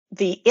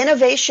the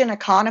innovation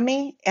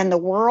economy and the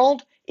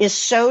world is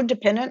so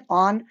dependent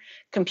on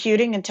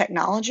computing and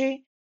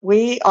technology.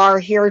 We are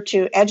here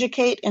to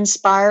educate,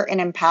 inspire,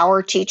 and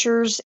empower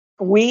teachers.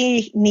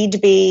 We need to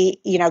be,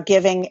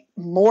 giving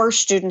more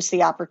students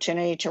the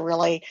opportunity to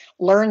really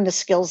learn the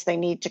skills they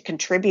need to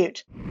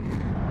contribute.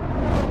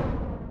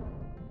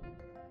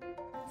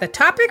 The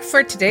topic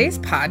for today's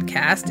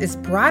podcast is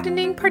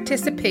broadening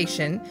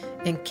participation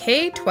in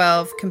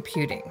K-12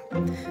 computing,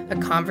 a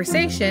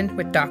conversation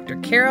with Dr.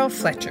 Carol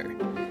Fletcher,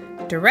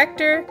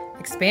 Director,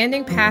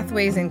 Expanding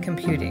Pathways in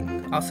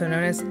Computing, also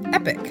known as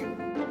EPIC.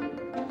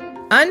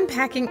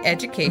 Unpacking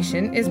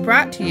Education is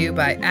brought to you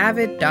by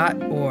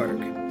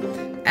Avid.org.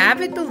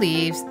 Avid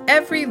believes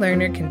every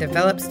learner can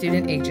develop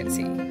student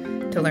agency.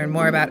 To learn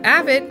more about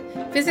Avid,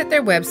 visit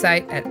their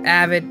website at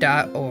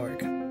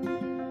avid.org.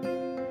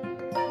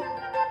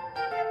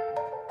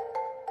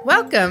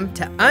 Welcome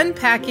to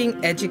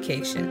Unpacking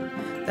Education,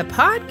 the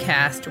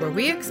podcast where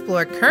we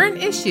explore current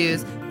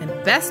issues and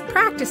best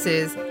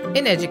practices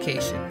in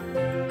education.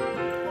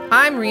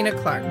 I'm Rena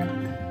Clark.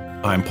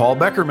 I'm Paul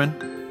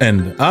Beckerman.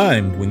 And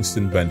I'm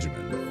Winston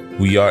Benjamin.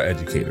 We are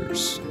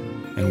educators.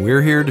 And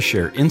we're here to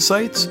share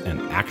insights and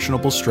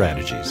actionable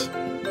strategies.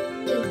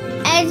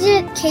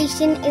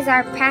 Education is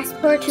our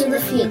passport to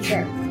the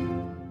future.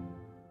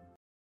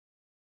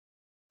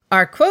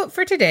 Our quote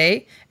for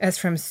today is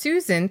from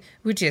Susan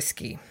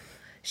Wojcicki.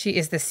 She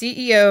is the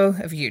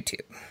CEO of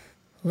YouTube.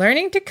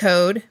 Learning to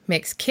code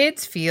makes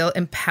kids feel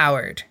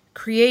empowered,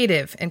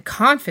 creative, and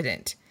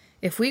confident.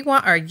 If we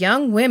want our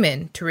young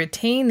women to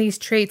retain these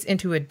traits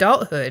into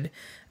adulthood,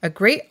 a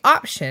great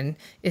option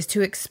is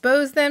to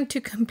expose them to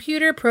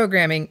computer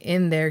programming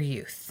in their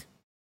youth.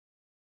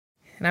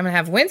 And I'm going to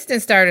have Winston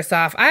start us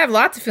off. I have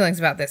lots of feelings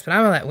about this, but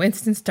I'm going to let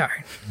Winston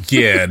start.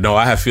 Yeah, no,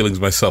 I have feelings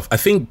myself. I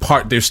think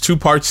there's two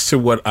parts to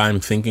what I'm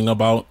thinking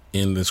about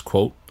in this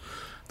quote.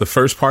 The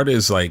first part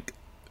is like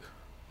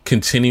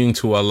continuing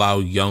to allow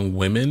young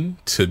women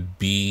to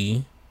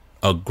be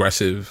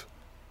aggressive,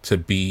 to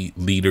be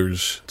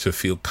leaders, to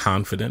feel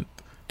confident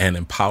and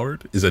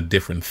empowered is a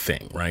different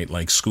thing, right?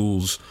 Like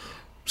schools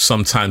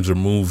sometimes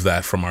remove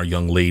that from our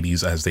young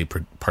ladies as they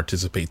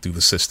participate through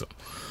the system.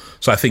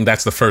 So I think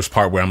that's the first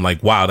part where I'm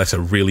like, wow, that's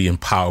a really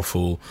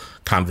powerful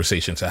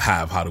conversation to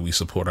have. How do we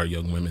support our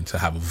young women to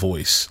have a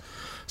voice?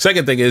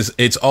 Second thing is,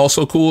 it's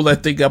also cool to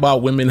think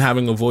about women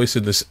having a voice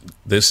in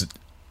this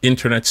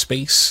internet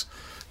space,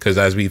 because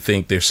as we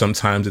think, there's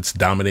sometimes it's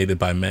dominated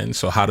by men.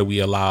 So how do we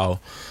allow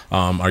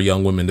our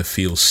young women to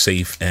feel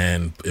safe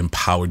and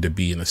empowered to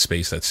be in a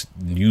space that's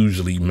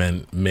usually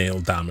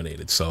male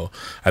dominated? So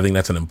I think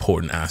that's an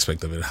important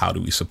aspect of it. How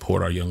do we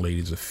support our young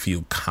ladies to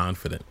feel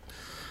confident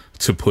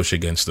to push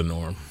against the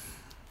norm?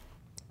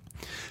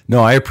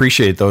 No, I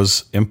appreciate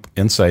those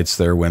insights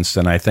there,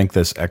 Winston. I think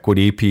this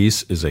equity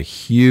piece is a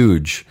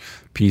huge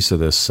piece of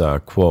this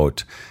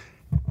quote.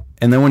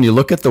 And then when you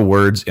look at the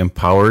words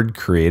empowered,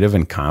 creative,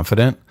 and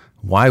confident,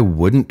 why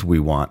wouldn't we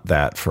want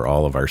that for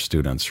all of our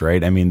students,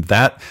 right? I mean,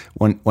 that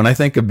when I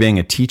think of being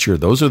a teacher,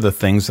 those are the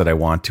things that I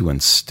want to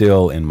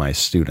instill in my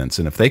students.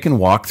 And if they can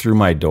walk through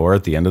my door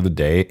at the end of the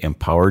day,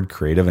 empowered,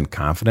 creative, and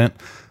confident,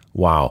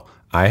 wow,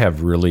 I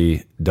have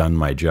really done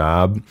my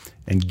job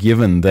and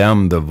given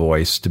them the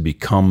voice to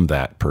become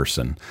that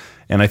person.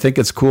 And I think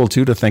it's cool,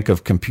 too, to think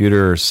of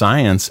computer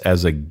science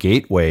as a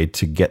gateway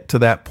to get to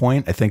that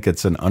point. I think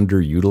it's an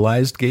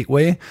underutilized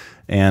gateway.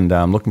 And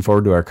I'm looking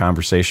forward to our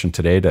conversation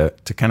today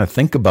to kind of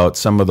think about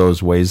some of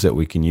those ways that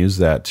we can use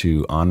that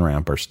to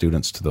on-ramp our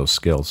students to those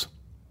skills.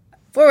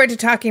 Forward to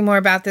talking more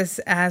about this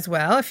as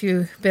well. If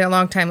you've been a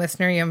long-time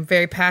listener, I'm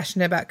very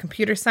passionate about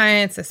computer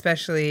science,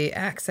 especially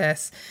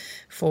access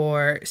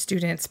for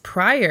students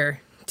prior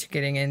to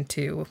getting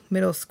into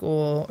middle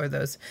school or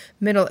those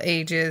middle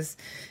ages,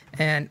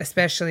 and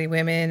especially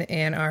women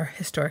and our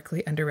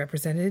historically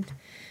underrepresented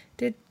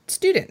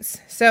students.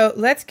 So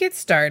let's get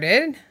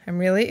started. I'm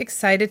really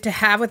excited to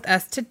have with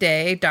us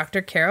today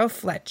Dr. Carol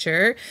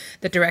Fletcher,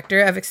 the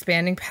Director of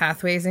Expanding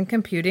Pathways in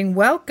Computing.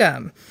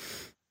 Welcome.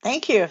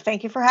 Thank you.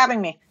 Thank you for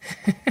having me.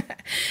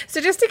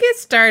 So just to get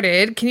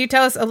started, can you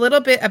tell us a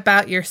little bit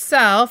about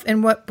yourself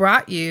and what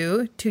brought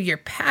you to your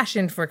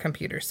passion for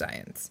computer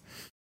science?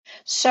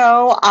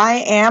 So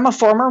I am a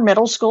former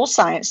middle school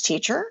science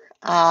teacher,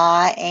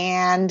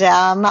 and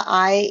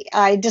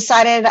I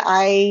decided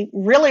I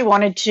really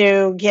wanted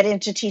to get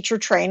into teacher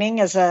training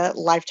as a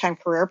lifetime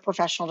career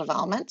professional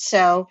development.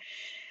 So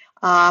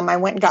I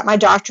went and got my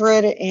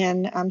doctorate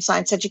in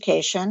science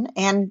education,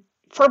 and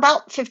for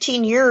about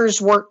 15 years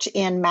worked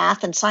in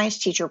math and science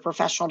teacher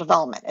professional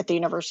development at the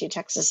University of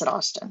Texas at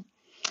Austin.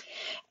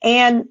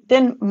 And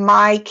then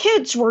my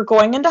kids were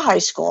going into high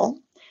school,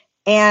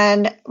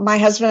 and my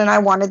husband and I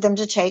wanted them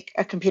to take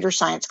a computer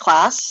science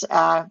class.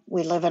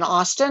 We live in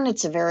Austin.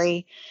 It's a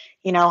very,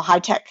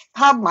 high-tech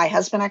hub. My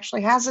husband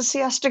actually has a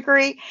CS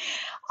degree.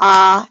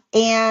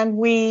 And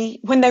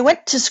when they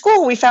went to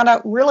school, we found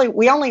out really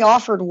we only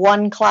offered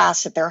one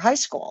class at their high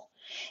school.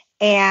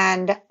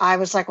 And I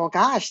was like, well,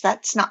 gosh,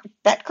 that's not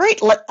that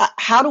great.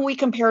 How do we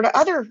compare to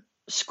other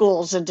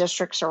schools and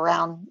districts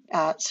around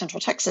Central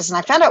Texas, and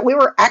I found out we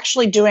were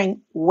actually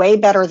doing way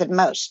better than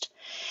most.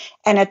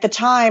 And at the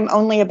time,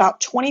 only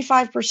about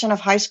 25% of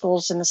high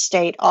schools in the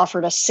state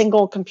offered a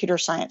single computer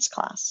science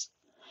class.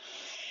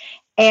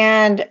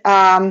 And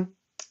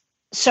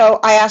so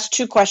I asked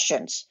two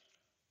questions.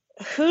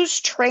 Who's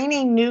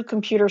training new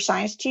computer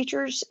science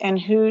teachers and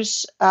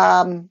who's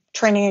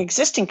training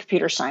existing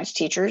computer science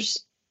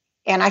teachers?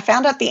 And I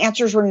found out the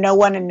answers were no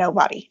one and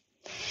nobody.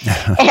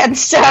 And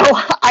so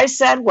I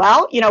said,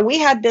 well, we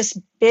had this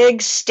big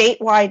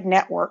statewide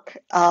network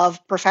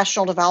of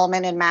professional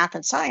development in math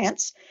and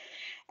science.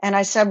 And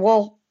I said,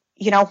 well,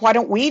 why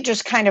don't we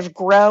just kind of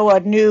grow a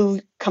new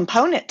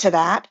component to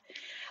that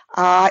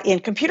in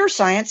computer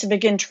science and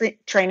begin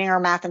training our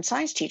math and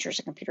science teachers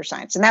in computer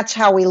science? And that's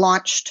how we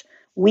launched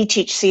We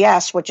Teach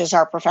CS, which is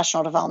our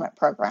professional development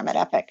program at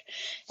Epic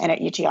and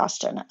at UT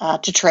Austin,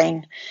 to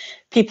train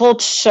people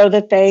so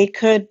that they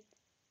could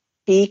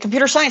be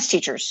computer science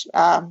teachers.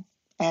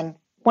 And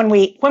when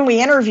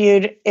we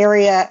interviewed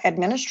area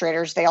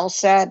administrators, they all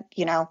said,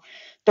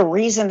 the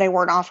reason they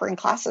weren't offering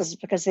classes is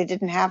because they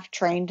didn't have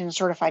trained and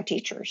certified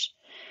teachers.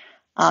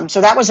 So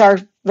that was our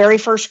very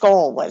first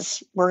goal,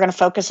 was we're going to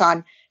focus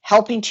on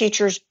helping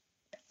teachers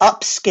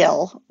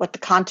upskill with the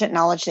content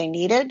knowledge they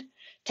needed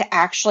to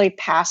actually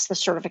pass the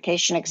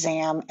certification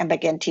exam and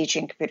begin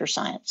teaching computer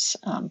science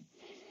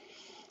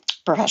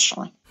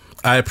professionally.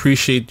 I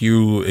appreciate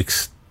you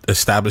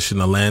establishing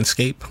the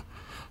landscape,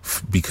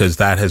 because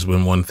that has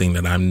been one thing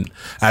that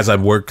as I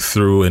work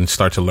through and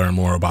start to learn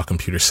more about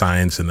computer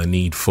science and the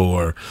need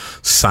for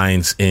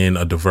science in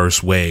a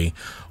diverse way,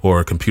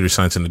 or computer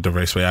science in a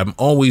diverse way, I'm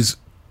always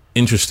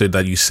interested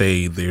that you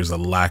say there's a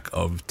lack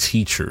of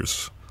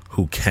teachers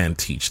who can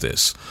teach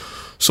this.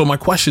 So my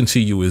question to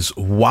you is,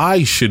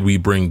 why should we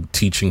bring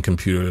teaching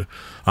computing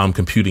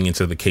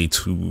into the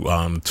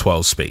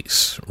K-12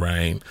 space,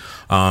 right?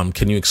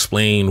 Can you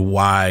explain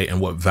why and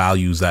what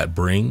values that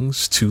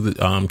brings to the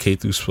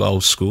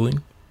K-12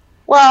 schooling?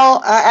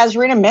 Well, as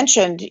Rena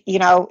mentioned,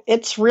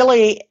 it's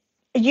really,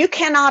 you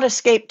cannot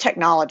escape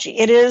technology.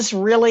 It is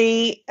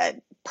really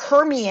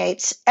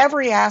permeates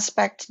every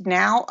aspect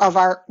now of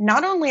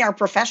not only our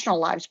professional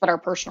lives, but our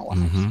personal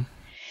lives. Mm-hmm.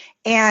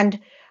 And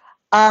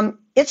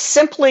it's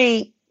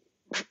simply,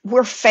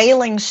 we're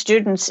failing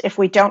students if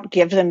we don't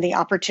give them the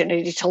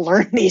opportunity to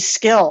learn these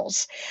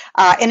skills.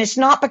 And it's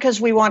not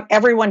because we want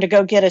everyone to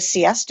go get a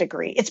CS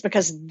degree. It's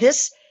because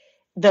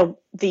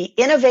the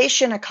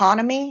innovation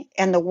economy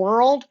and the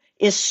world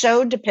is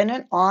so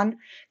dependent on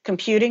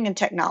computing and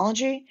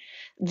technology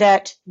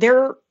that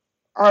there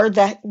are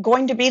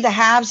going to be the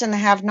haves and the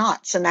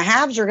have-nots. And the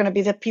haves are going to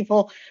be the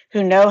people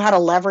who know how to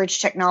leverage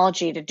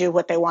technology to do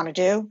what they want to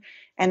do.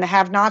 And the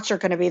have-nots are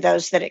going to be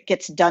those that it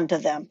gets done to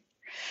them.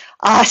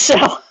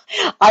 So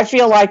I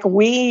feel like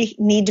we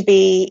need to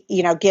be,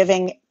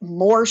 giving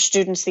more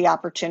students the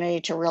opportunity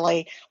to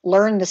really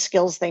learn the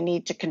skills they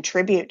need to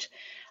contribute,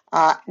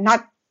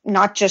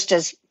 not just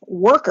as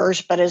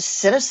workers, but as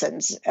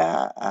citizens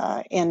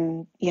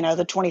in,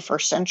 the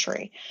 21st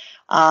century.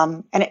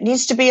 And it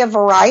needs to be a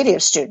variety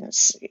of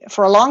students.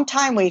 For a long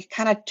time, we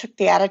kind of took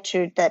the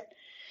attitude that,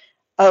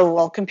 oh,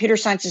 well, computer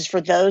science is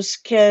for those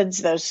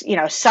kids,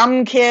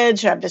 some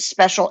kids who have this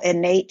special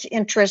innate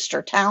interest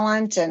or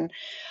talent. And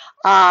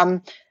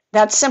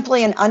that's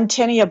simply an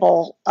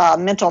untenable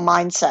mental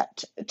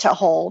mindset to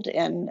hold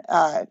in,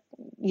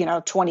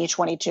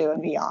 2022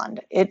 and beyond.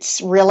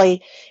 It's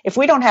really, if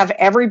we don't have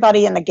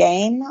everybody in the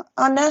game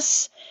on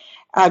this,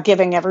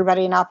 giving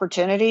everybody an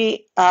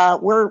opportunity,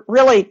 we're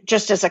really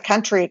just as a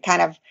country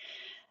kind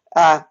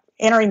of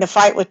entering the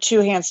fight with two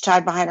hands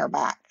tied behind our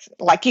back.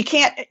 Like you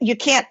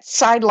can't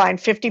sideline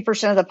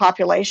 50% of the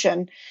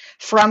population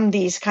from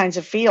these kinds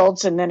of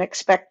fields and then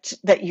expect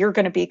that you're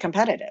going to be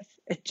competitive.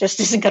 It just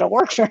isn't going to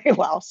work very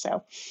well.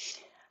 So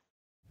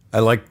I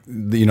like,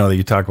 that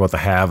you talk about the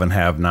have and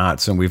have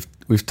nots, and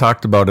we've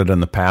talked about it in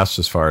the past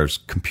as far as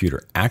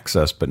computer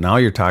access, but now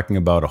you're talking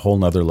about a whole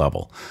nother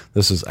level.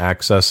 This is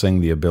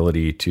accessing the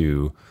ability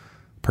to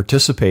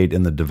participate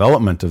in the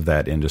development of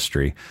that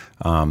industry.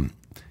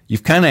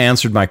 You've kind of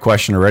answered my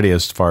question already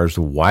as far as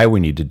why we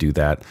need to do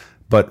that,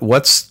 but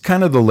what's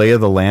kind of the lay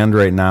of the land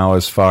right now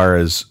as far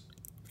as,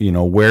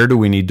 where do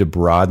we need to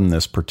broaden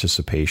this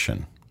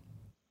participation?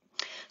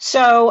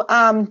 So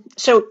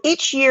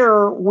each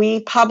year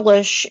we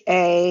publish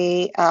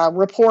a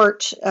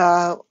report,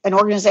 an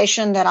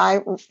organization that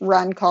I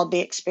run called the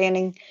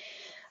Expanding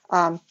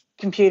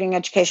Computing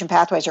Education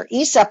Pathways, or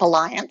ESEP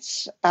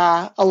Alliance,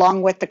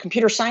 along with the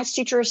Computer Science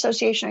Teacher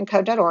Association and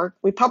Code.org.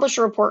 We publish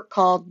a report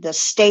called The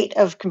State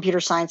of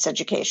Computer Science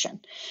Education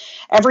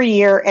every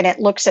year, and it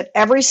looks at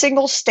every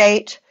single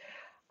state,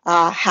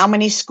 how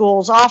many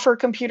schools offer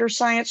computer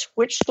science,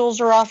 which schools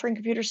are offering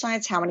computer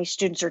science, how many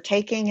students are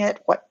taking it,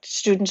 what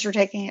students are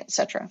taking it,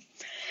 etc.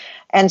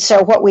 And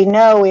so what we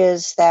know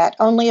is that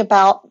only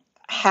about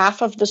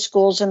half of the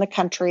schools in the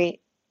country,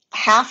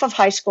 half of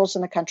high schools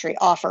in the country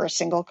offer a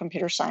single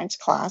computer science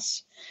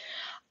class.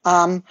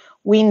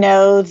 We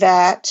know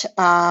that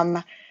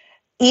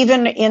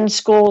even in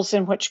schools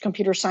in which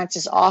computer science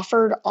is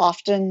offered,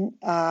 often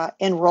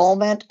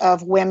enrollment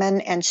of women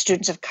and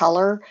students of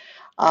color,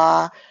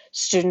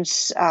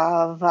 students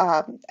of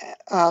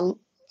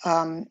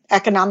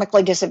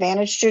economically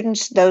disadvantaged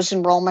students, those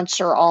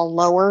enrollments are all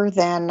lower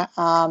than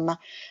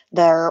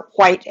their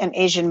white and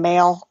Asian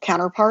male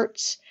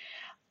counterparts.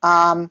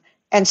 And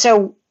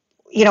so,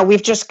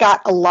 we've just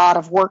got a lot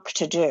of work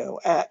to do.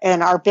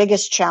 And our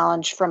biggest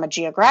challenge from a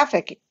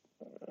geographic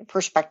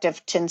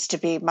perspective tends to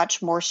be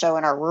much more so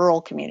in our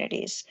rural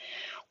communities,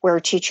 where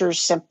teachers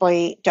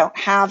simply don't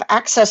have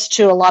access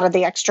to a lot of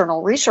the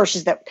external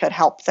resources that could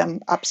help them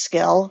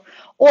upskill,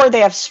 or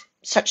they have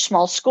such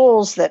small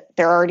schools that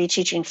they're already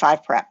teaching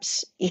 5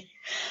 preps.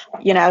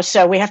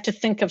 So we have to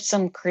think of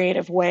some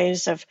creative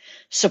ways of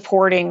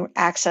supporting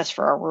access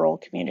for our rural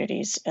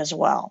communities as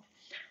well.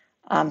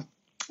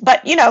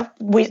 But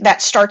that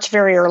starts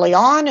very early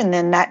on, and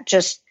then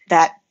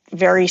that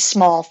very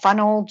small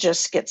funnel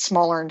just gets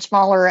smaller and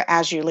smaller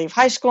as you leave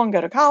high school and go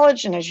to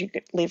college, and as you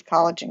leave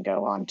college and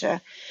go on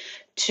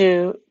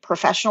to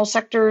professional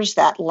sectors.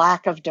 That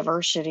lack of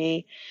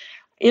diversity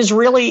is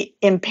really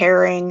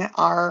impairing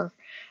our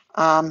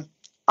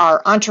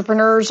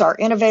entrepreneurs, our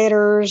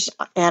innovators,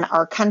 and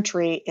our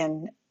country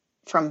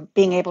from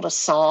being able to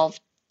solve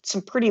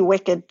some pretty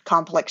wicked,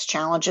 complex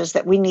challenges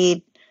that we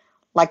need,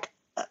 like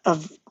a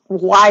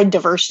wide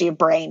diversity of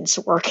brains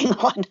working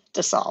on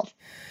to solve.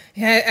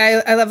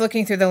 Yeah, I love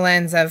looking through the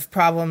lens of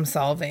problem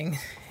solving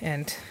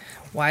and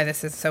why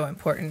this is so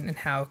important and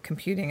how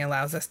computing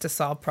allows us to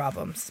solve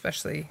problems,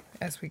 especially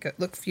as we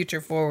look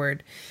future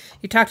forward.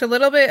 You talked a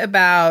little bit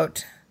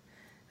about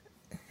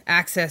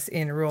access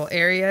in rural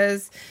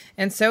areas,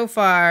 and so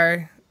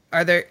far,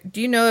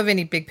 do you know of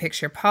any big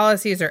picture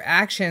policies or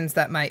actions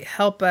that might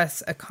help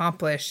us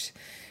accomplish,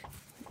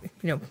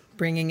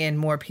 bringing in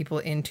more people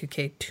into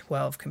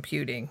K-12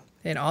 computing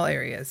in all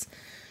areas?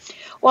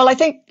 Well, I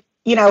think,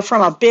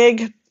 from a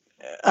big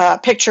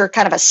picture,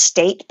 kind of a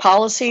state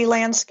policy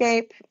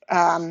landscape,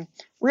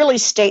 really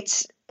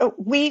states,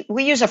 we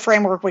use a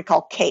framework we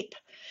call CAPE,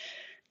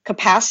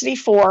 Capacity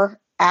for,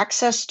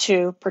 Access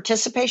to,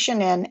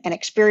 Participation in, and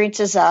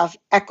Experiences of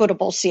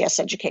Equitable CS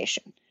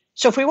Education.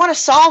 So if we want to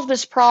solve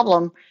this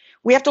problem,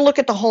 we have to look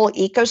at the whole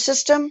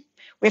ecosystem.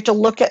 We have to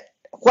look at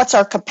what's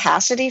our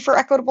capacity for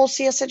equitable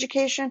CS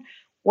education,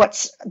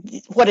 what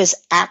does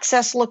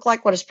access look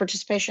like, what does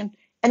participation,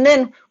 and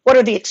then what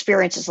do the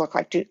experiences look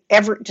like?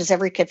 Does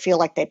every kid feel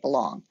like they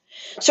belong?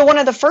 So one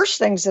of the first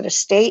things that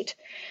state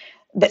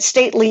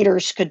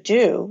leaders could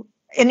do,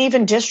 and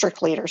even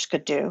district leaders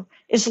could do,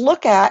 is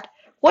look at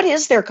what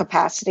is their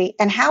capacity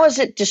and how is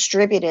it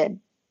distributed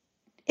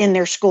in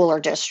their school or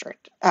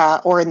district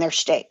or in their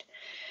state.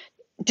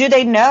 Do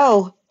they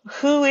know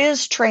who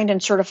is trained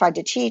and certified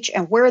to teach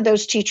and where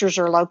those teachers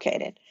are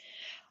located?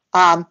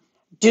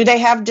 Do they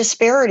have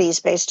disparities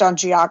based on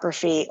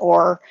geography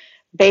or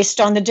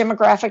based on the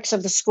demographics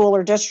of the school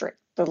or district?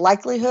 The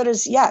likelihood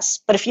is yes.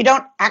 But if you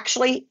don't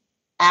actually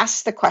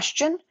ask the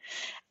question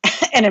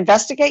and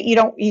investigate,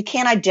 you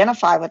can't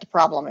identify what the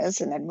problem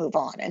is and then move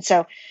on. And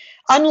so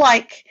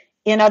unlike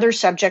in other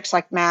subjects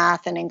like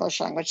math and English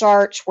language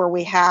arts, where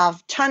we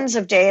have tons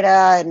of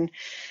data and,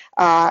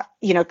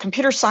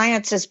 computer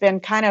science has been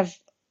kind of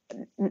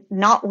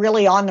not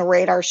really on the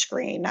radar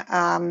screen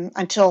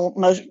until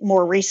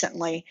more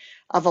recently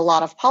of a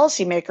lot of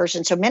policymakers.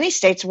 And so many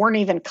states weren't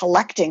even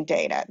collecting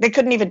data. They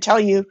couldn't even tell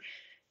you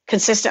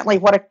consistently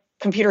what a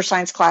computer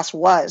science class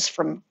was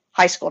from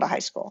high school to high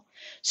school.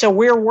 So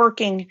we're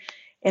working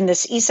in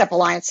this ESEP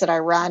Alliance that I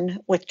run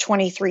with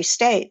 23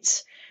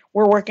 states.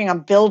 We're working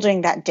on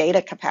building that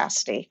data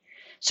capacity.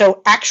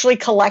 So actually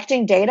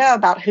collecting data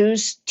about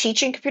who's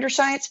teaching computer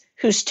science,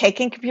 who's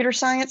taking computer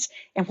science,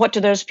 and what do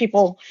those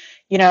people,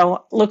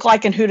 look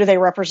like and who do they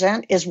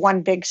represent is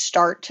one big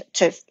start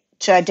to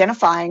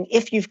identifying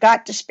if you've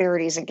got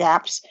disparities and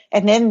gaps,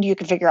 and then you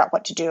can figure out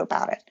what to do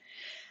about it.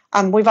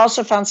 We've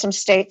also found some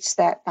states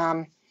that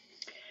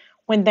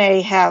when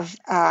they have,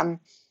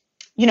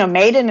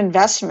 made an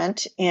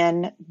investment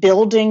in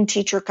building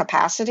teacher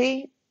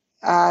capacity,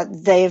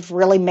 they've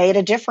really made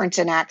a difference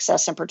in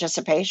access and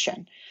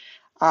participation.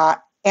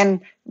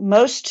 And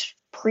most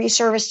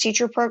pre-service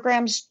teacher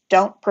programs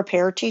don't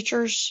prepare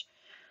teachers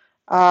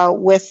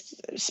with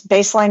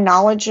baseline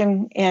knowledge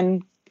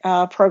in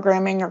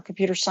programming or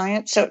computer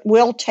science. So it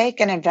will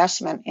take an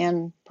investment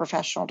in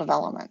professional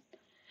development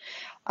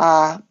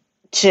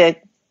to,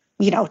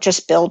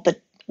 just build the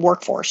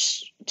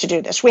workforce to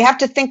do this. We have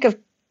to think of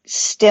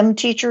STEM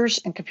teachers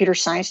and computer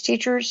science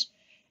teachers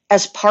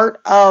as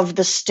part of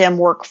the STEM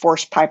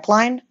workforce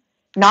pipeline,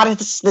 not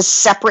as this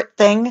separate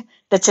thing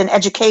that's in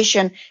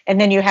education, and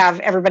then you have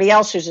everybody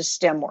else who's a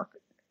STEM worker.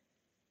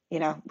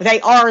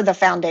 They are the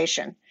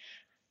foundation,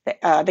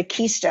 the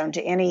keystone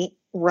to any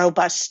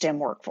robust STEM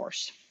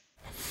workforce.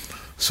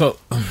 So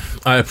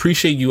I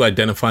appreciate you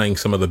identifying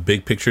some of the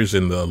big pictures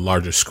in the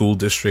larger school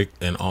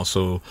district and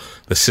also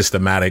the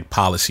systematic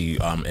policy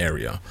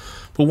area.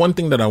 But one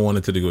thing that I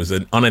wanted to do is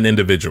on an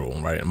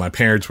individual, right? My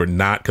parents were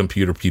not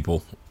computer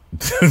people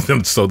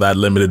So that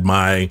limited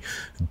my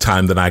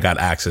time that I got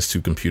access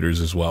to computers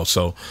as well.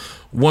 So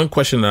one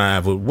question that I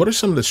have, what are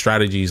some of the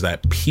strategies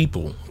that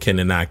people can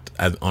enact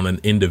on an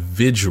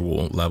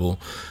individual level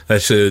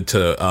that should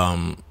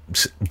to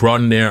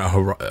broaden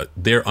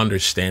their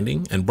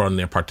understanding and broaden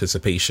their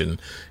participation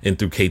in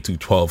through K through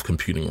 12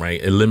 computing,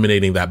 right?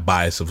 Eliminating that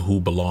bias of who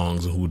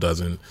belongs and who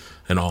doesn't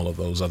and all of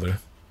those other.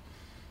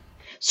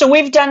 So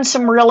we've done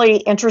some really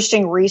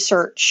interesting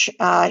research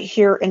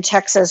here in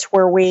Texas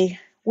where we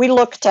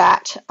looked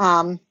at,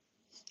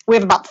 we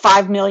have about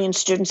 5 million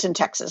students in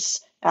Texas,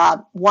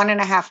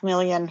 1.5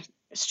 million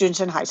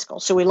students in high school.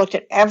 So we looked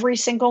at every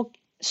single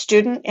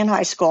student in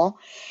high school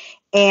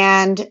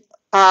and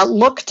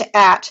looked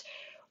at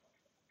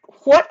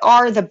what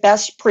are the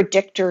best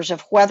predictors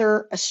of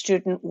whether a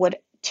student would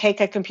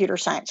take a computer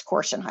science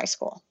course in high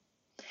school.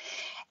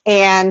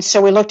 And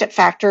so we looked at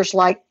factors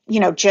like,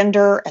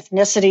 gender,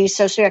 ethnicity,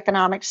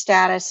 socioeconomic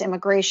status,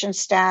 immigration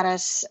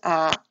status,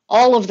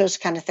 all of those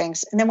kind of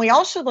things. And then we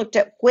also looked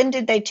at when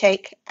did they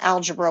take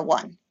Algebra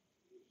 1.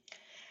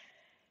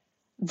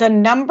 The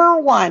number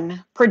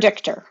one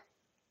predictor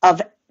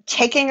of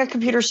taking a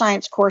computer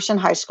science course in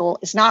high school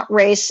is not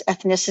race,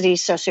 ethnicity,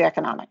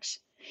 socioeconomics.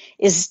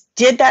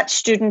 Did that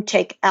student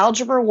take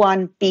Algebra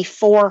 1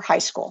 before high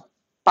school,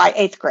 by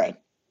 8th grade?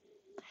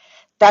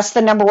 That's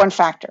the number one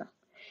factor.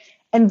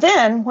 And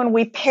then when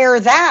we pair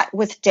that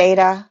with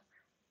data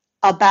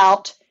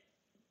about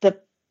the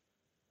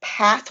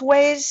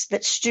pathways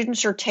that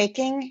students are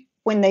taking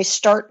when they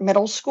start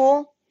middle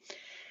school,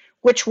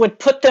 which would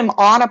put them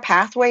on a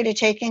pathway to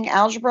taking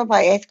algebra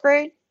by 8th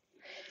grade.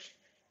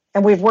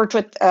 And we've worked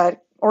with an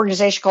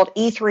organization called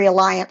E3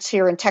 Alliance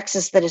here in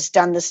Texas that has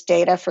done this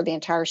data for the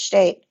entire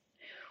state.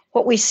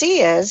 What we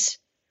see is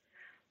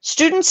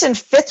students in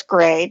 5th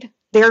grade,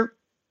 they're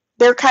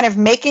kind of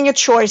making a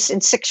choice in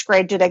 6th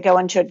grade, do they go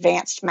into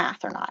advanced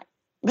math or not?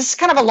 This is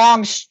kind of a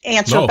long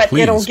answer, but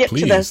it'll get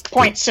to the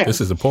point soon. This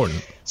is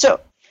important.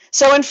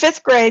 So in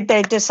 5th grade,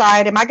 they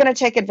decide, am I going to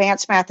take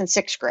advanced math in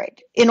 6th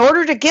grade? In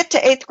order to get to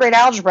 8th grade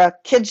algebra,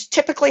 kids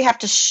typically have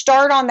to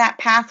start on that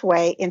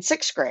pathway in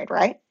 6th grade,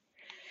 right?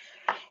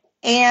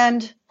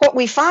 And what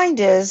we find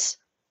is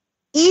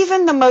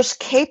even the most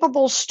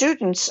capable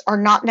students are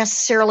not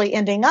necessarily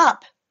ending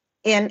up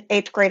in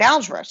 8th grade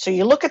algebra. So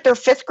you look at their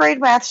 5th grade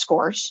math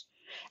scores,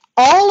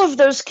 all of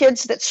those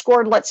kids that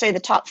scored, let's say, the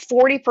top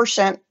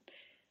 40%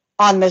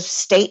 on the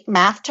state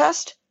math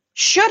test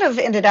should have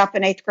ended up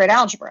in 8th grade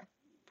algebra.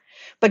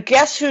 But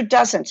guess who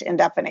doesn't end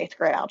up in 8th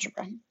grade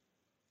algebra?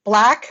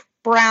 Black,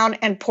 brown,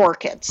 and poor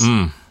kids.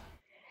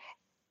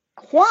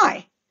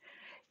 Why?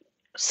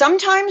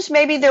 Sometimes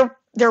maybe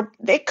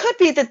it could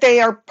be that they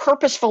are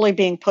purposefully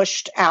being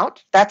pushed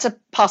out. That's a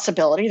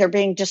possibility. They're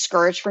being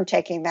discouraged from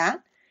taking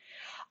that.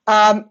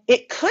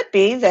 It could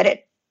be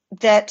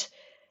that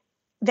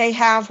they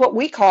have what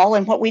we call,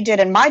 and what we did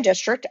in my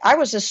district, I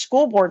was a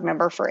school board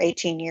member for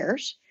 18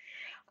 years.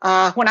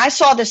 When I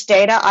saw this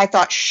data, I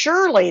thought,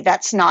 surely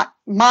that's not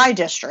my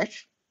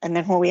district. And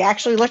then when we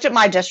actually looked at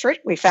my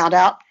district, we found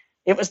out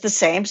it was the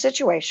same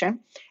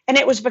situation. And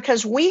it was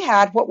because we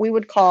had what we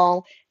would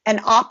call an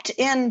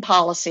opt-in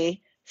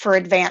policy for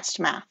advanced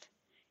math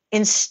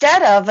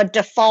instead of a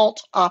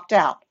default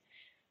opt-out.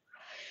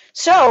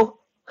 So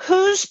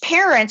whose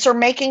parents are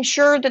making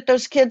sure that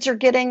those kids are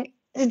getting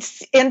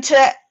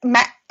into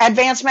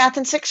advanced math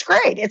in 6th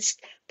grade? It's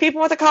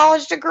people with a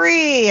college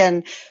degree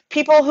and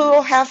people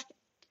who have,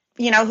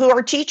 who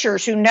are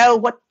teachers who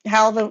know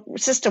how the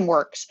system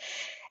works.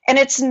 And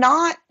it's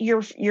not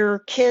your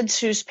kids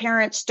whose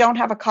parents don't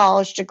have a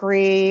college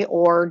degree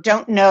or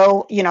don't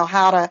know,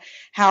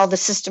 how the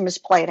system is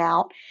played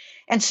out.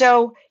 And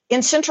so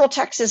in Central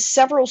Texas,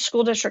 several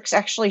school districts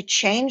actually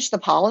changed the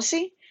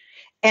policy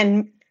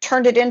and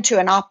turned it into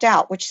an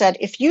opt-out, which said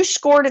if you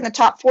scored in the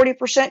top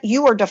 40%,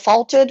 you are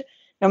defaulted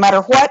no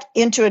matter what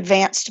into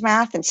advanced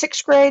math in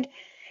 6th grade.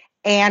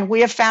 And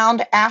we have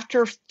found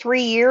after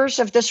 3 years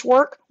of this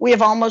work, we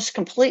have almost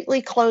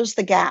completely closed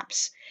the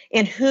gaps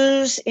in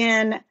who's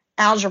in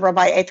algebra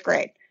by 8th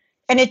grade.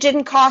 And it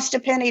didn't cost a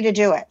penny to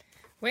do it.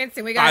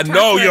 Winston, we got. I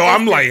know, yo.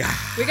 I'm like,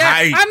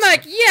 hyped. I'm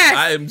like, yes.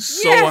 I am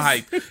so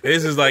hyped.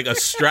 This is like a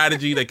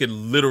strategy that could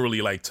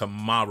literally, like,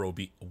 tomorrow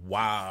be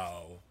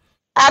wow.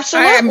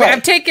 Absolutely.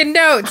 I'm taking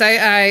notes.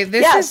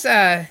 This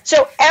is.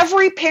 So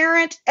every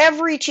parent,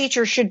 every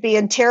teacher should be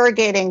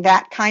interrogating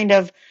that kind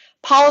of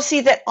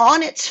policy that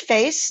on its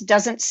face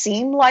doesn't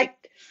seem like,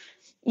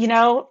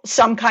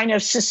 some kind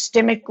of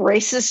systemic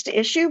racist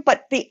issue,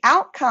 but the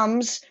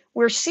outcomes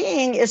we're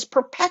seeing is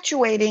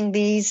perpetuating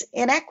these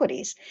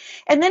inequities.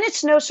 And then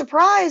it's no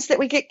surprise that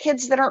we get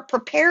kids that aren't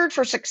prepared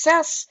for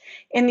success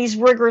in these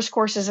rigorous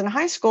courses in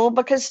high school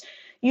because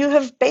you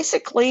have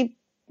basically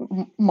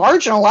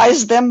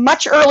marginalized them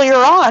much earlier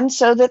on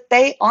so that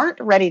they aren't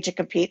ready to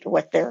compete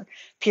with their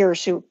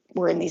peers who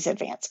were in these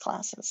advanced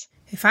classes.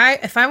 If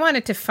I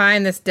wanted to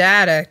find this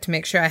data to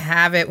make sure I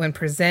have it when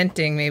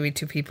presenting maybe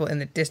to people in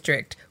the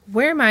district,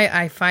 where might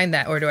I find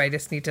that? Or do I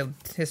just need to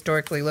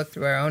historically look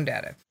through our own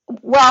data?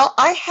 Well,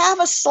 I have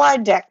a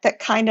slide deck that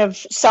kind of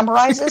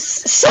summarizes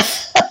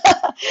this.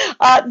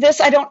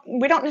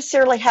 We don't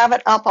necessarily have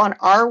it up on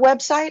our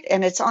website,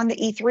 and it's on the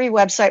E3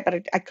 website,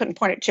 but I couldn't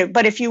point it to.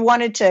 But if you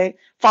wanted to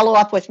follow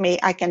up with me,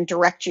 I can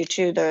direct you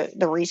to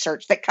the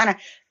research that kind of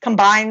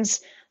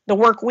combines the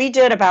work we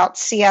did about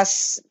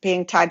CS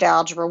being tied to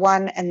Algebra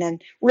 1, and then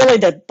really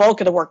the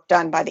bulk of the work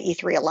done by the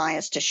E3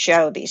 Alliance to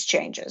show these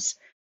changes.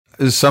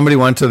 If somebody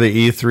went to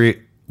the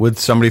E3, would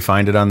somebody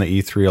find it on the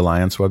E3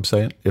 Alliance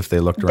website if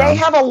they looked around? They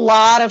have a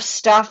lot of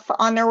stuff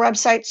on their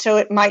website, so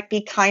it might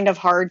be kind of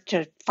hard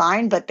to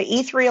find, but the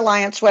E3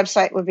 Alliance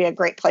website would be a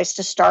great place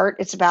to start.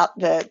 It's about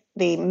the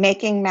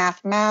Making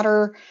Math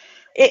Matter.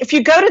 If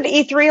you go to the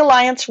E3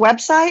 Alliance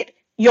website,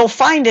 you'll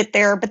find it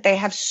there, but they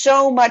have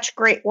so much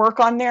great work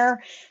on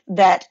there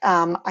that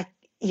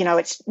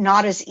it's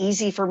not as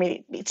easy for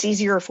me. It's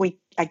easier if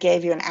I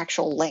gave you an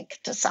actual link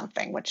to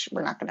something, which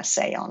we're not going to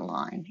say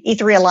online.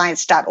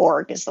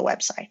 E3alliance.org is the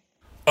website.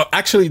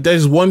 Actually,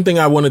 there's one thing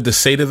I wanted to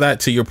say to that,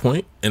 to your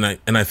point, and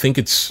I think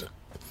it's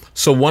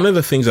so. One of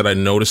the things that I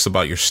noticed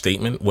about your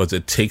statement was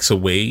it takes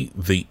away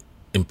the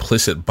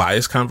implicit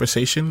bias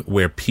conversation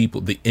where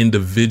the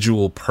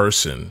individual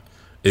person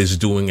is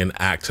doing an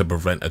act to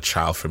prevent a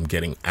child from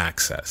getting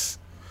access,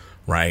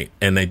 right?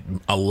 And it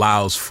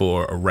allows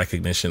for a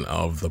recognition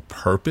of the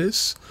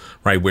purpose,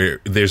 right?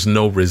 Where there's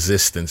no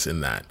resistance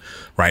in that,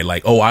 right?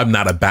 Like, oh, I'm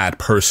not a bad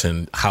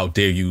person. How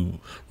dare you,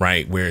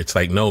 right? Where it's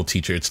like, no,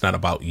 teacher, it's not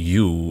about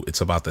you.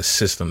 It's about the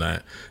system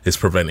that is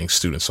preventing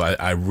students. So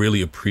I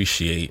really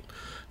appreciate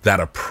that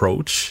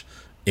approach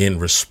in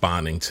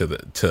responding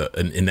to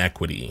an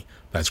inequity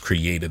that's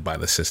created by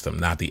the system,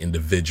 not the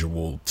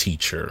individual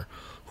teacher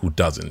who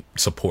doesn't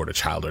support a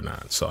child or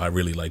not. So I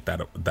really like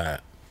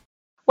that.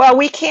 Well,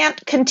 we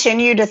can't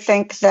continue to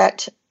think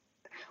that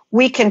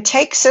we can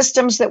take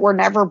systems that were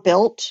never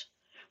built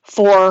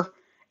for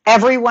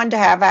everyone to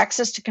have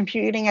access to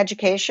computing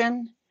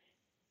education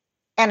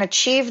and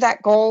achieve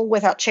that goal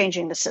without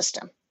changing the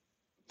system.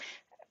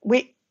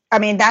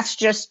 That's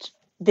just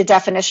the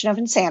definition of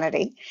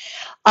insanity.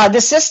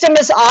 The system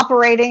is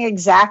operating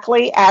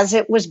exactly as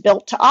it was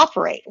built to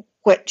operate,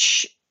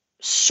 which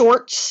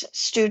sorts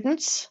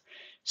students.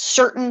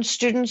 Certain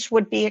students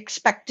would be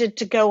expected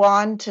to go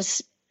on to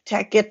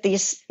get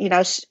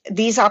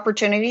these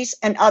opportunities,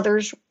 and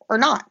others are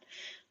not.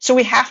 So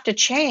we have to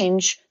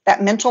change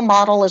that mental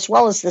model as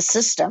well as the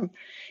system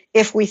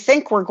if we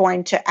think we're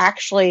going to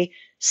actually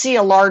see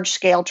a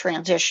large-scale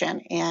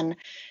transition in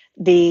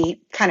the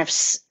kind of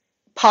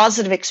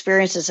positive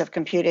experiences of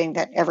computing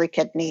that every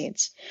kid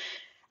needs.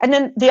 And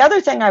then the other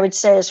thing I would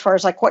say, as far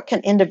as like what can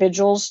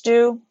individuals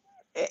do,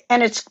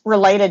 and it's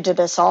related to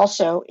this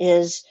also,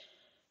 is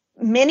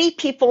many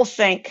people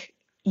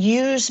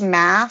use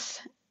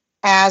math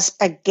as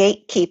a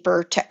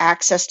gatekeeper to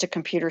access to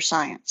computer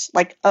science.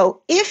 Like,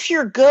 oh, if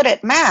you're good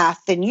at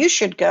math, then you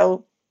should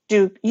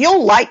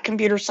you'll like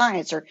computer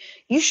science, or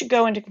you should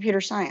go into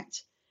computer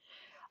science.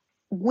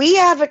 We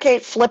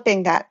advocate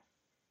flipping that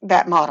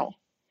model.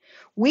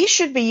 We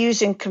should be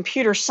using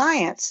computer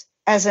science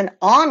as an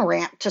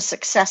on-ramp to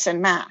success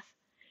in math.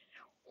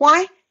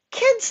 Why?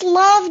 Kids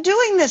love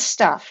doing this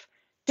stuff.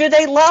 Do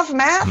they love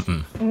math?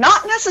 Mm-mm.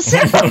 Not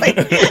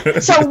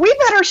necessarily. So we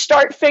better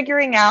start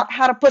figuring out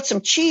how to put some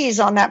cheese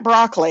on that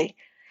broccoli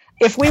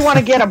if we want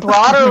to get a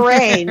broader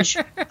range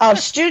of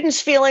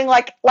students feeling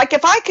like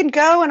if I can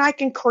go and I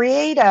can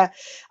create a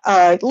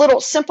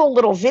simple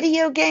little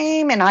video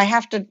game, and I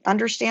have to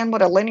understand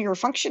what a linear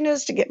function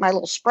is to get my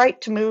little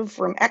sprite to move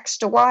from X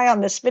to Y on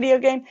this video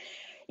game,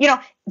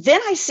 then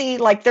I see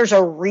like there's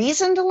a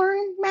reason to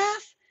learn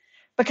math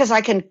because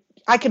I can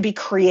be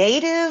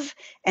creative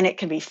and it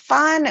can be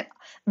fun.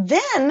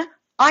 Then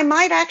I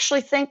might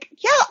actually think,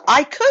 yeah,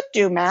 I could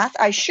do math.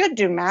 I should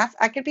do math.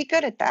 I could be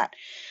good at that.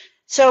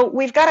 So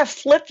we've got to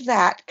flip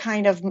that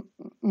kind of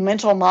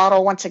mental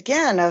model once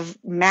again of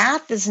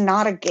math is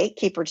not a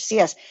gatekeeper to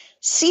CS.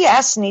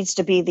 CS needs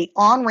to be the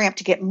on-ramp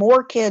to get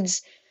more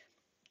kids,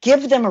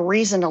 give them a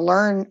reason to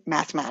learn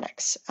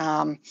mathematics,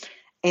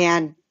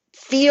 and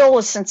feel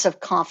a sense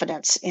of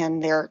confidence in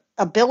their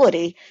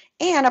ability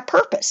and a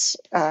purpose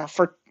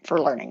for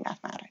learning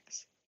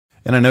mathematics.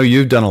 And I know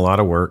you've done a lot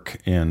of work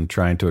in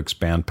trying to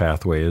expand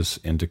pathways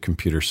into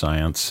computer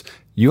science.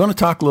 You want to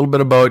talk a little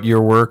bit about your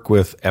work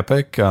with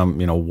EPIC?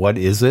 What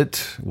is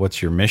it?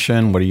 What's your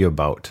mission? What are you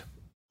about?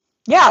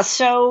 Yeah,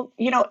 so,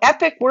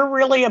 EPIC, we're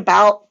really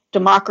about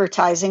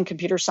democratizing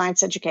computer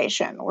science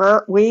education.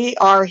 We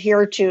are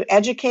here to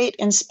educate,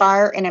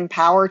 inspire, and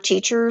empower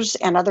teachers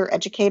and other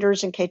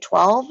educators in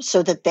K-12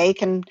 so that they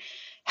can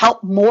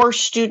help more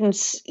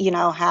students,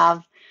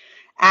 have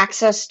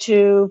access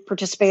to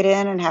participate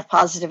in and have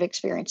positive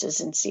experiences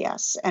in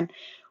CS. And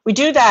we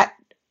do that.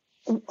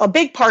 A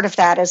big part of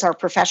that is our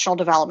professional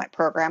development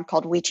program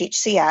called We Teach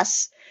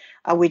CS.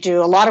 We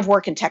do a lot of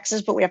work in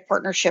Texas, but we have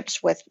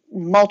partnerships with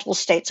multiple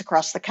states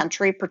across the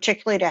country,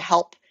 particularly to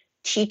help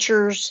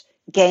teachers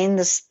gain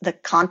the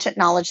content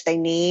knowledge they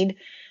need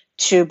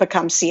to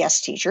become CS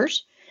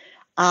teachers.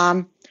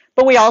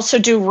 But we also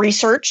do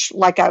research,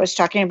 like I was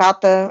talking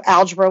about the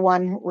Algebra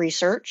 1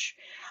 research.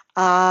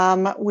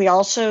 We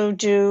also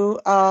do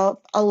a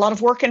lot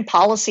of work in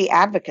policy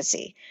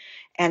advocacy.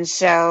 And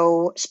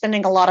so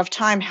spending a lot of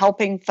time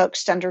helping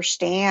folks to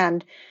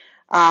understand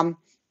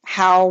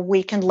how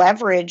we can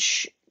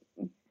leverage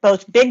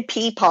both big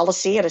P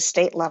policy at a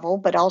state level,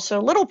 but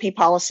also little p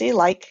policy,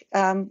 like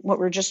what we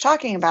were just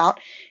talking about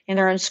in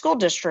their own school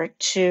district,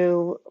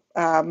 to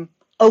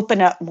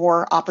open up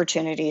more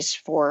opportunities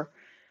for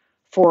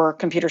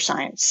computer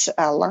science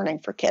learning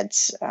for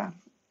kids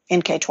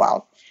in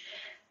K-12.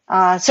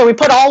 So we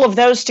put all of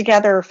those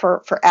together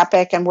for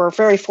EPIC, and we're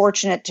very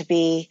fortunate to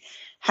be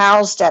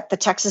housed at the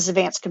Texas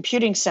Advanced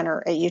Computing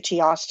Center at UT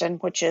Austin,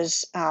 which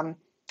is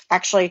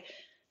actually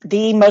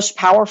the most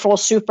powerful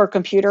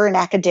supercomputer in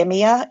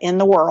academia in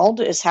the world,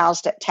 is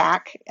housed at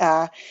TAC.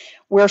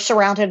 We're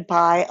surrounded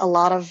by a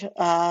lot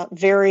of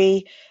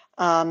very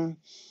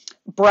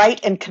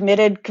bright and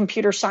committed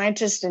computer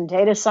scientists and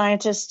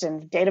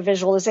data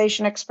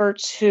visualization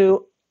experts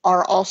who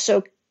are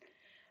also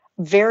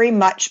very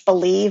much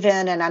believe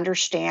in and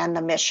understand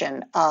the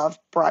mission of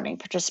broadening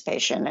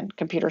participation in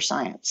computer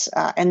science.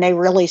 And they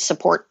really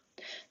support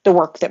the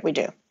work that we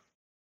do.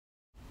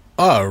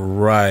 All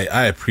right.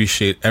 I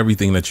appreciate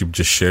everything that you've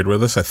just shared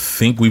with us. I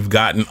think we've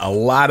gotten a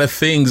lot of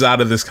things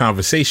out of this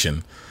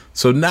conversation.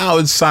 So now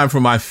it's time for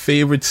my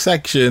favorite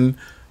section,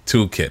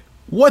 Toolkit.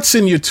 What's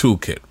in your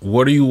toolkit?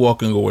 What are you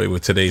walking away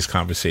with today's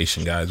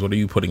conversation, guys? What are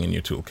you putting in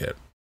your toolkit?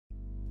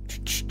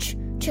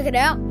 Check it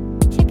out.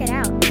 Check it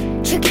out.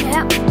 Check it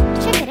out.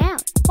 Check it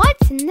out.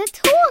 What's in the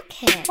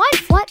toolkit?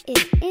 What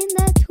is in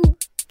the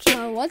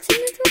toolkit? What's in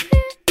the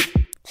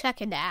toolkit?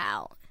 Check it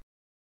out.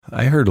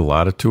 I heard a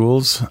lot of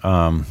tools.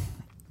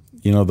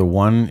 The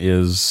one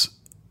is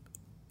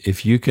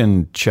if you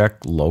can check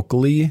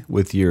locally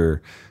with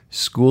your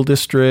school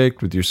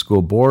district, with your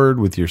school board,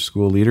 with your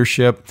school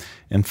leadership,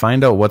 and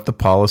find out what the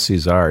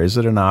policies are. Is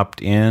it an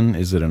opt-in?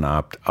 Is it an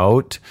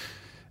opt-out?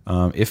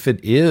 If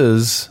it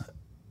is,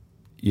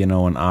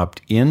 an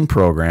opt-in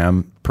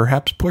program,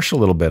 perhaps push a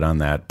little bit on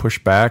that, push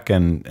back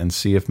and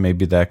see if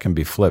maybe that can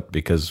be flipped,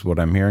 because what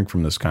I'm hearing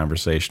from this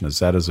conversation is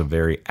that is a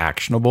very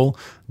actionable,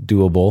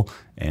 doable,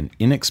 and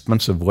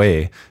inexpensive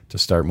way to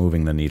start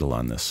moving the needle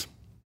on this.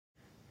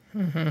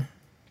 Mm-hmm.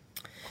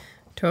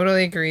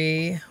 Totally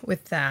agree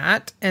with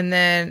that. And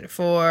then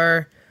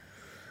for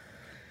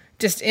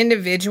just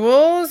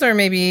individuals or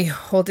maybe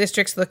whole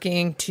districts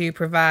looking to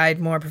provide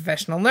more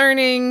professional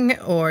learning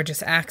or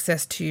just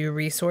access to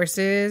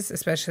resources,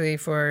 especially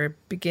for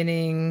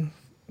beginning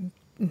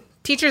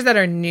teachers that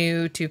are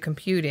new to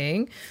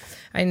computing.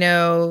 I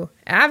know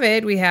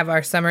Avid, we have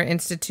our Summer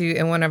Institute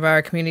in one of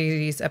our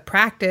communities of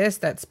practice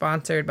that's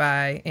sponsored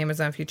by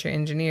Amazon Future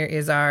Engineer,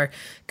 is our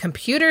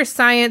computer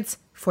science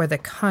for the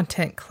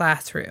content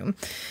classroom.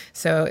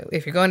 So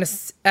if you're going to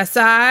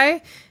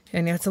SI,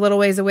 and it's a little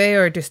ways away,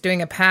 or just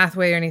doing a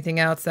pathway or anything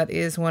else, that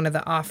is one of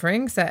the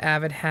offerings that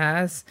Avid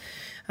has.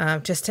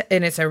 And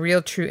it's a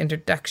real true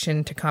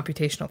introduction to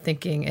computational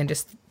thinking and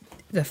just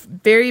the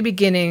very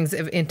beginnings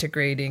of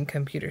integrating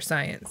computer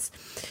science.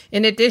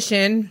 In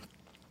addition,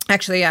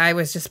 actually, I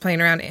was just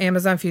playing around.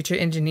 Amazon Future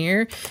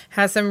Engineer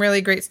has some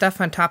really great stuff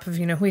on top of,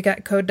 we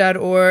got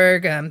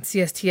code.org,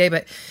 CSTA,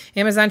 but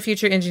Amazon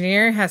Future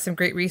Engineer has some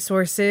great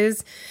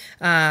resources.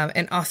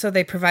 And also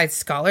they provide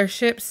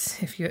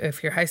scholarships if you're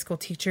a high school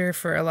teacher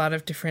for a lot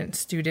of different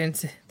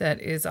students.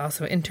 That is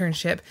also an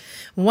internship.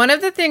 One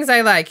of the things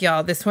I like,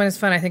 y'all, this one is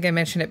fun. I think I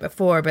mentioned it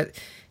before, but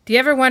do you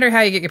ever wonder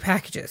how you get your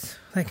packages?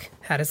 Like,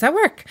 how does that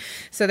work?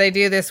 So they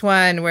do this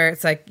one where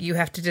it's like you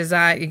have to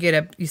design,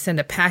 you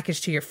send a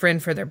package to your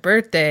friend for their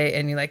birthday,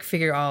 and you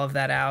figure all of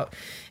that out.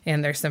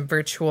 And there's some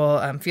virtual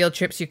field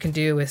trips you can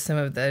do with some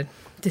of the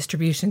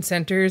distribution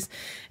centers.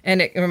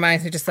 And it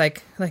reminds me just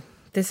like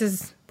this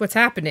is what's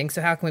happening.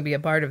 So how can we be a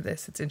part of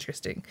this? It's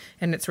interesting.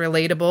 And it's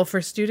relatable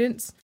for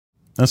students.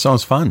 That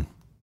sounds fun.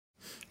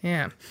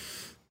 Yeah.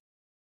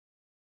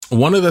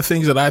 One of the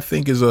things that I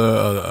think is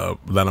that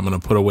I'm going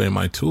to put away in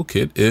my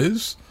toolkit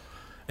is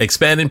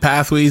expanding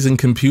pathways in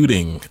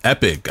computing.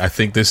 EPIC. I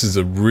think this is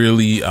a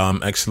really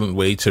excellent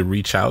way to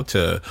reach out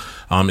to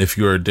if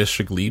you're a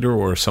district leader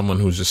or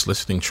someone who's just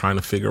listening, trying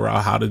to figure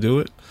out how to do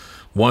it.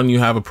 One, you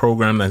have a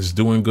program that's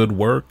doing good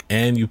work,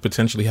 and you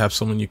potentially have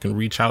someone you can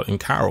reach out in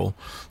Carroll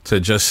to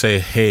just say,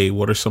 hey,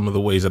 what are some of the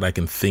ways that I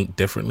can think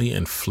differently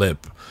and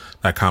flip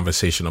that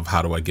conversation of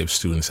how do I give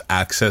students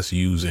access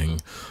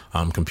using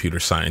computer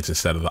science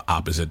instead of the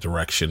opposite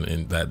direction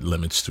and that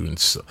limits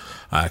students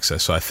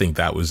access. So I think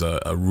that was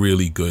a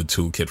really good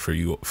toolkit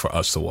for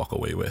us to walk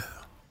away with.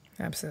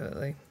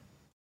 Absolutely.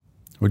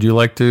 Would you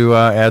like to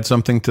add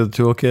something to the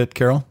toolkit,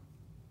 Carol?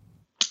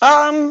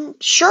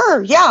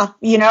 Sure. Yeah.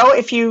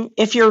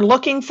 If you're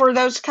looking for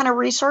those kind of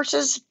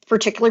resources,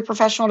 particularly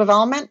professional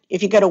development,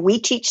 if you go to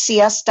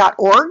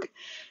weteachcs.org,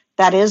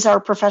 that is our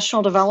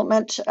professional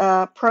development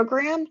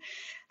program.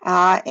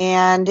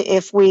 And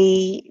if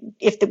we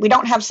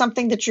don't have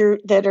something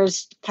that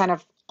is kind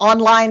of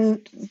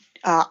online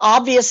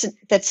obvious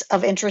that's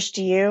of interest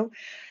to you,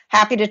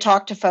 happy to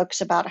talk to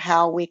folks about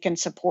how we can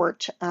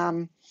support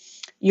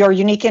your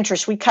unique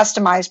interests. We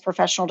customize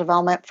professional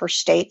development for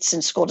states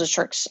and school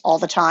districts all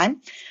the time,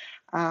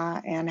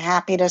 and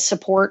happy to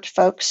support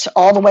folks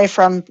all the way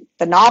from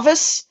the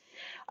novice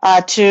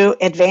to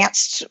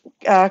advanced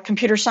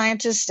computer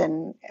scientists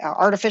and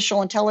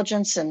artificial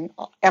intelligence and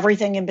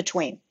everything in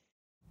between.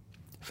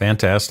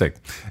 Fantastic.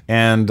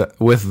 And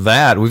with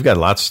that, we've got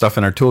lots of stuff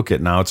in our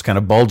toolkit now. It's kind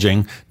of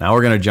bulging. Now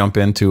we're going to jump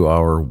into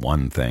our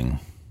one thing.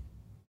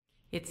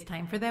 It's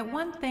time for that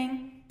one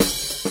thing.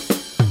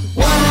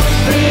 One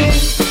thing.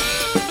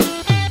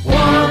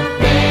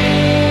 One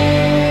thing.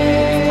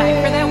 It's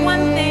time for that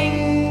one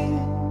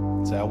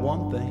thing. It's that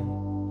one thing.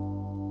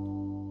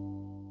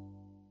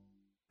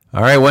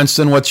 All right,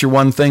 Winston, what's your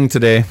one thing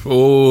today?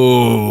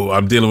 Oh,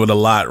 I'm dealing with a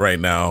lot right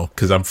now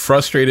because I'm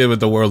frustrated with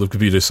the world of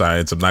computer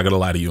science. I'm not going to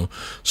lie to you.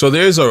 So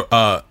there's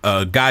a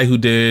guy who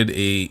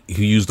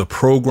used a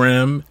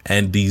program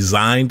and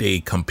designed a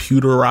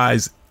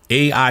computerized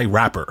AI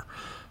rapper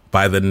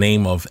by the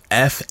name of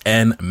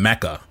FN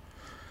Meka.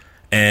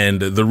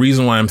 And the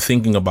reason why I'm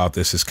thinking about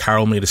this is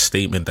Carol made a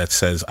statement that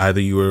says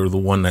either you are the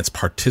one that's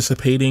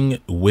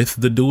participating with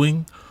the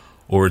doing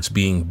or it's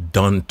being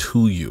done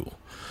to you.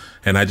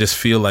 And I just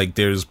feel like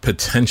there's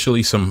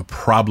potentially some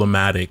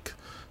problematic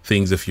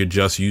things if you're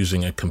just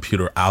using a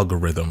computer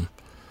algorithm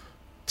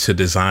to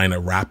design a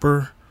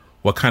rapper.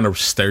 What kind of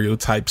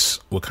stereotypes,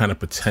 what kind of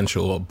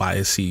potential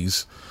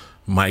biases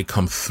might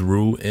come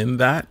through in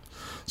that?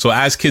 So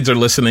as kids are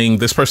listening,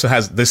 this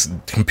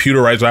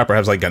computerized rapper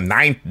has like a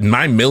 9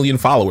 million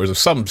followers or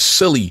some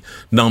silly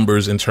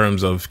numbers in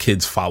terms of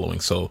kids following.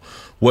 So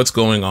what's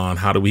going on?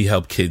 How do we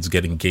help kids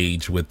get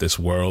engaged with this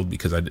world?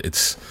 Because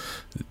it's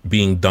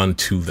being done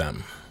to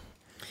them.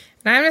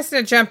 And I'm just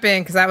going to jump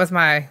in because that was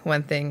my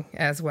one thing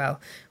as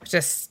well.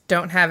 Just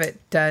don't have it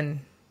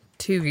done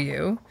to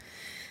you.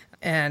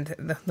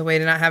 And the way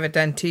to not have it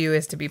done to you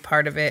is to be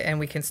part of it. And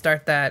we can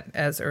start that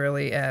as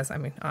early as,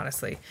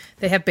 honestly,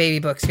 they have baby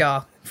books,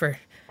 y'all, for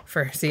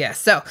CS.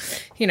 So,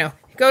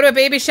 go to a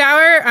baby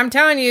shower. I'm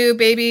telling you,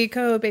 baby.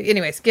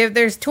 Anyways,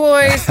 there's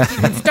toys. You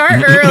can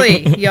start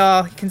early,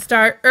 y'all. You can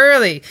start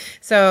early.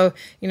 So,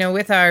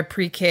 with our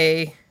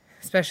pre-K,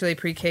 especially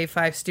pre-K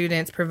 5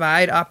 students,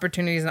 provide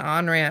opportunities and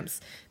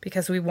on-ramps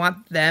because we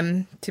want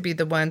them to be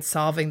the ones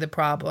solving the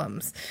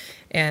problems.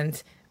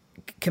 And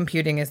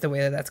computing is the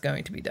way that's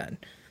going to be done.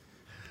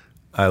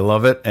 I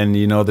love it. And,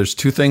 there's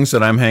two things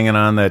that I'm hanging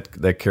on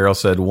that Carol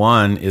said.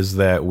 One is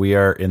that we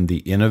are in the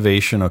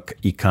innovation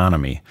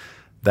economy.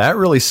 That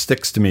really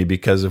sticks to me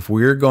because if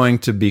we're going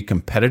to be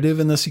competitive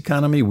in this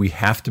economy, we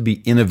have to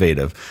be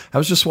innovative. I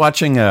was just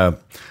watching an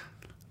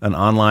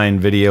online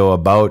video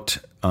about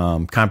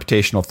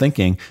computational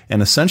thinking,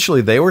 and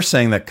essentially they were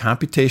saying that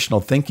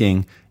computational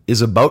thinking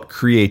is about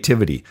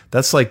creativity.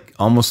 That's like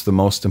almost the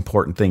most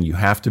important thing. You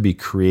have to be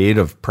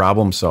creative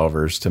problem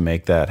solvers to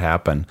make that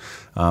happen.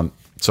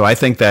 So I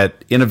think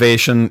that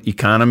innovation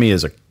economy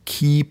is a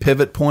key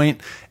pivot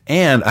point.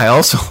 And I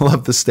also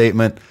love the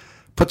statement,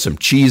 put some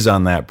cheese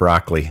on that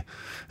broccoli.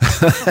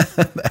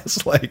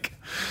 That's like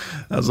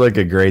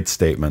a great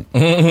statement.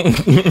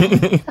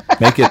 Make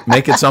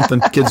it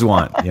something kids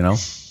want,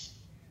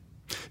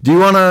 Do you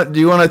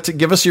want to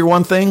give us your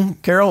one thing,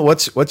 Carol?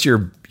 What's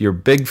your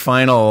big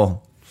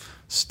final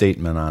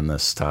statement on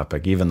this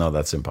topic, even though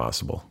that's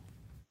impossible?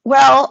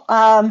 Well,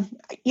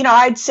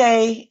 I'd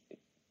say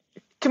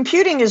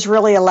computing is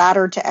really a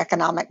ladder to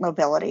economic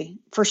mobility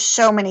for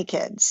so many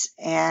kids.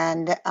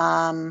 And,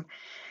 I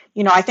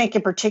think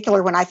in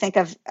particular, when I think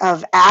of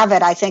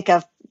AVID, I think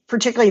of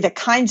particularly the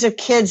kinds of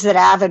kids that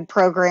AVID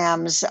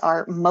programs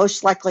are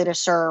most likely to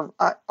serve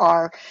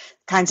are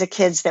kinds of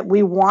kids that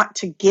we want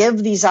to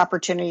give these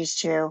opportunities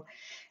to.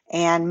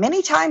 And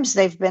many times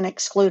they've been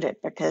excluded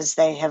because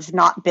they have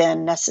not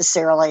been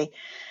necessarily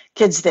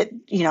kids that,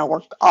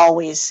 were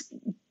always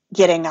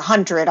getting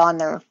 100 on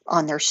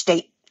their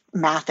state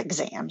math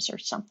exams or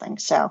something.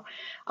 So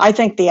I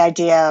think the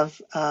idea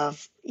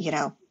of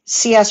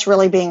CS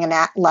really being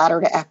a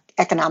ladder to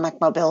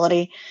economic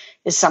mobility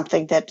is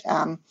something that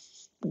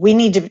we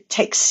need to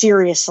take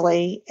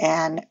seriously,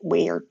 and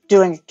we are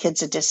doing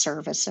kids a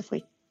disservice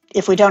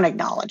if we don't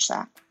acknowledge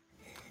that.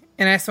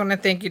 And I just want to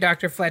thank you,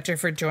 Dr. Fletcher,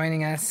 for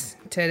joining us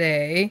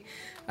today.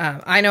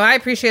 I know I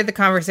appreciate the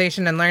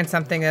conversation and learned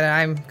something that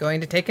I'm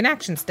going to take an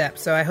action step.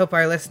 So I hope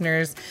our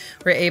listeners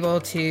were able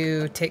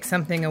to take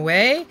something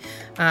away.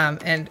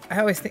 And I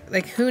always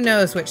think, who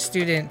knows which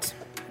student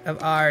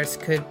of ours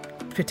could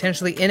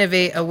potentially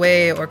innovate a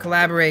way or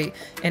collaborate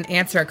and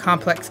answer a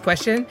complex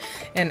question.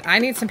 And I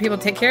need some people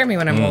to take care of me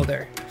when I'm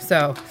older.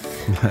 So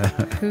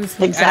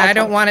exactly. I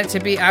don't want it to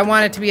be, I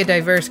want it to be a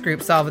diverse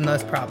group solving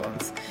those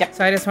problems. Yep.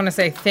 So I just want to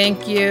say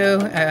thank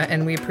you.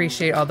 And we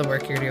appreciate all the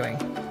work you're doing.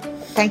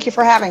 Thank you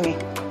for having me.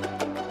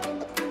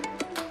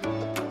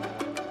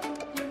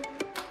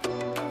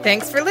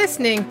 Thanks for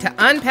listening to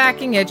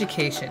Unpacking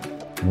Education.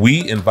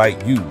 We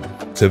invite you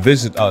to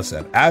visit us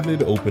at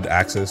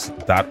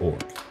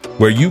avidopenaccess.org,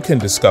 where you can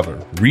discover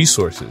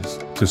resources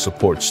to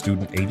support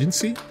student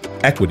agency,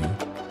 equity,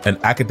 and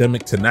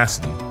academic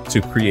tenacity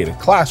to create a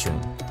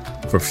classroom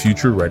for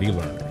future-ready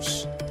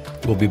learners.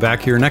 We'll be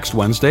back here next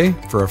Wednesday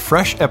for a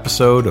fresh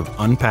episode of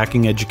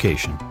Unpacking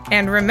Education.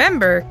 And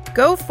remember,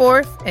 go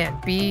forth and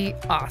be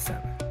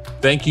awesome.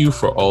 Thank you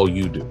for all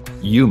you do.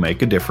 You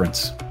make a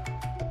difference.